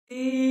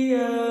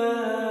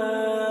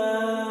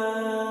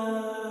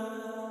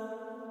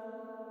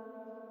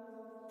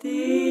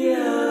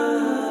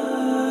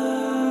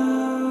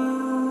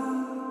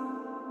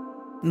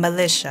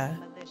Militia.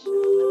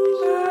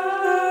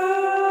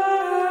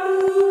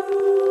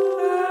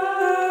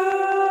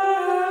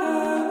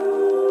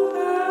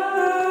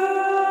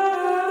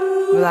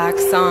 Black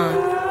Saun.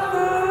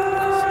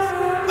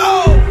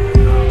 Oh!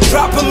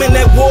 Drop them in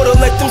that water,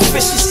 let them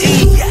fishes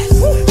eat.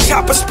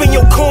 Chopper spin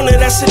your corner,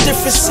 that's a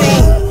different scene.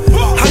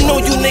 I know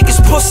you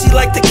niggas pussy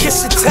like the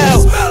kiss and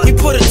tell. We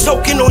put a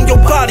token on your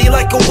body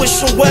like a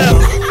wishing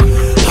well.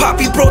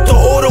 Poppy broke the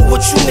order,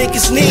 what you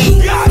niggas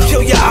need.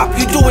 Kill your op,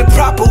 you do it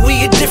proper,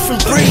 we a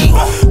different breed.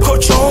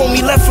 Caught your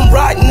homie, left him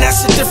rotten,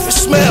 that's a different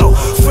smell.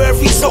 For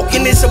every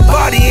token is a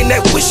body in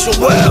that wishing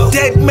well.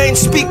 Dead men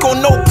speak on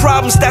no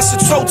problems, that's a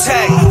toe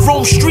tag.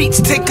 Roam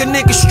streets, take a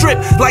nigga strip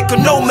like a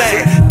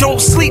nomad.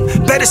 Don't sleep,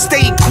 better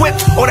stay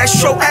equipped or that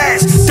show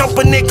ass. Dump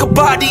a nigga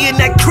body in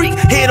that creek,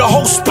 hear the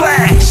whole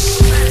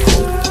splash.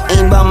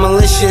 Ain't about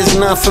militia, it's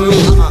not for me.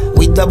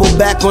 We double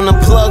back on the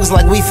plugs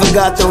like we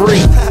forgot the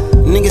read.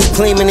 Niggas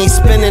claiming they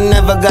spinning,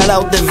 never got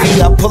out the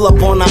V. I pull up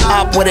on the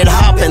op with it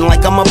hopping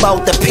like I'm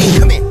about to pee.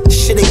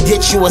 Shit'll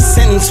get you a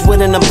sentence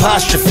with an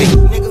apostrophe.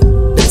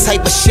 The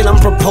type of shit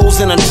I'm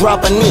proposing to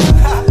drop a knee.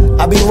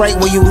 I be right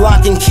where you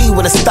lock and key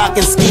with a stock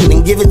and ski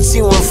and give it to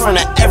you in front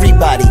of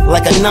everybody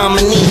like a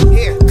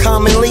nominee.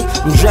 Commonly,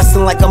 I'm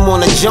dressing like I'm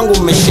on a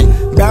jungle mission.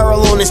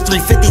 Barrel on this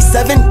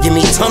 357, give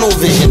me tunnel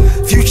vision.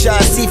 Future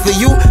I see for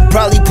you,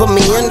 probably put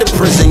me into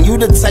prison. You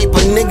the type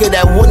of nigga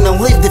that wouldn't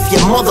have lived if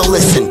your mother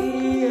listened.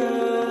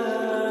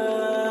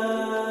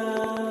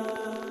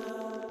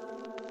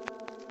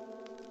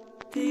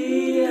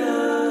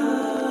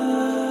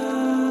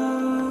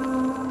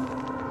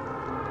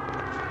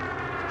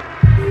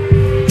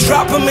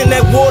 Drop them in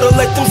that water,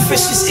 let them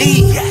fishes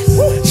eat.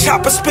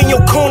 Chopper spin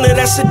your corner,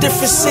 that's a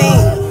different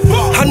scene.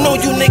 I know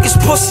you niggas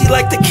pussy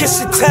like the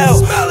kiss and tell.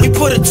 We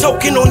put a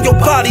token on your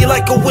body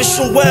like a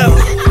wishing well.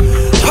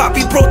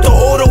 Poppy broke the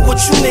order, what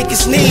you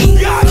niggas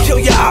need. Kill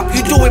your op,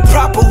 you do it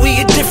proper, we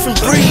a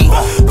different breed.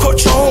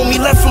 Caught your homie,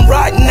 left him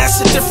rotten, that's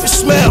a different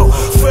smell.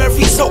 For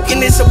every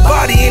token is a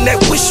body in that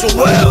wishing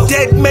well.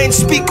 Dead men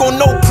speak on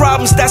no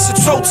problems, that's a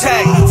toe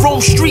tag.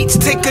 Roam streets,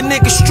 take a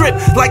nigga strip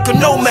like a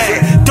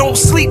nomad. Don't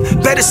sleep,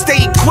 better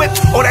stay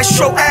equipped or that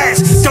show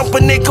ass. Dump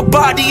a nigga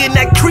body in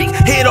that creek,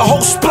 hear the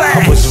whole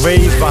splash. I was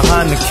raised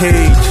behind the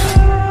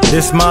cage,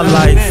 this my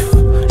life.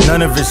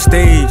 None of it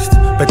staged,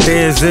 but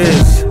theirs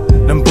is.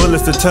 Them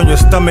bullets to turn your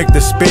stomach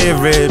to spare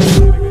ribs.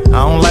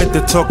 I don't like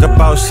to talk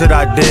about shit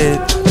I did.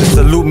 Just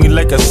salute me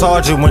like a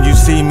sergeant when you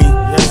see me.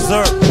 Yes,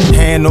 sir.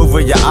 Hand over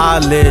your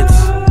eyelids.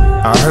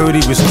 I heard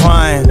he was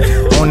crying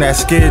on that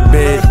skid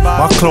bed.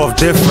 My cloth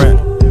different,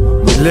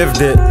 we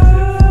lived it.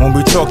 When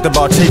we talked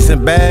about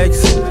chasing bags,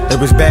 it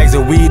was bags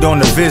of weed on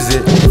the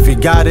visit. If he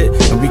got it,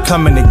 and we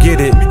coming to get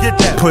it.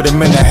 Put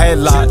him in a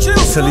headlock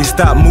till he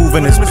stopped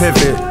moving his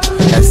pivot.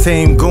 That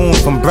same goon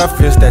from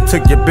breakfast that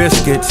took your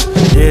biscuits.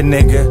 Yeah,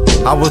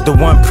 nigga, I was the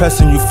one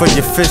pressing you for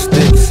your fish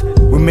sticks.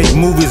 We make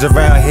movies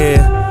around here.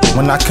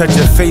 When I cut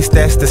your face,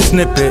 that's the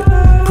snippet.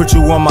 Put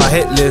you on my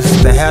hit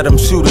list. To have them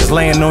shooters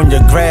laying on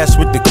your grass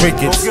with the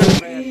crickets.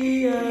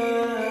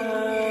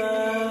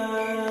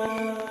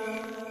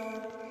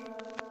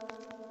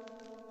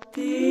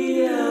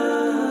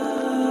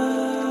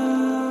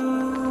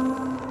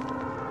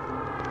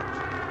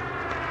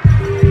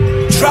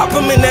 Drop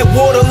them in that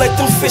water, let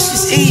them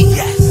fishes eat.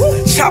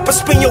 Chopper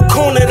spin your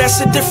corner,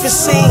 that's a different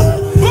scene.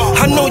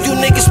 I know you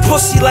niggas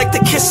pussy like the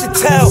kiss and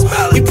tell.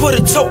 We put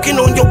a token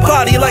on your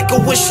body like a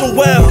wishing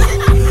well.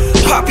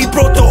 Poppy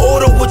broke the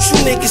order, what you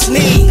niggas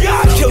need.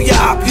 Kill your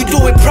op, you do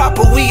it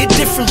proper, we a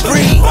different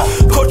breed.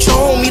 Caught your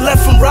homie,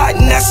 left him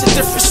rotten, that's a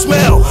different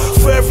smell.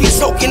 For every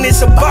token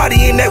is a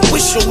body in that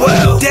wishing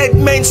well. Dead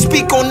men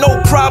speak on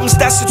no problems,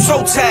 that's a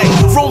toe tag.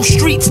 Roam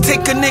streets,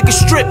 take a nigga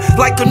strip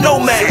like a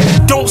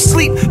nomad. Don't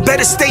sleep,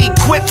 better stay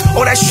equipped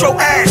or that show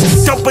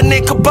ass. Dump a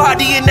nigga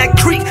body in that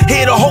creek,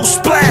 hear the whole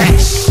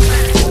splash.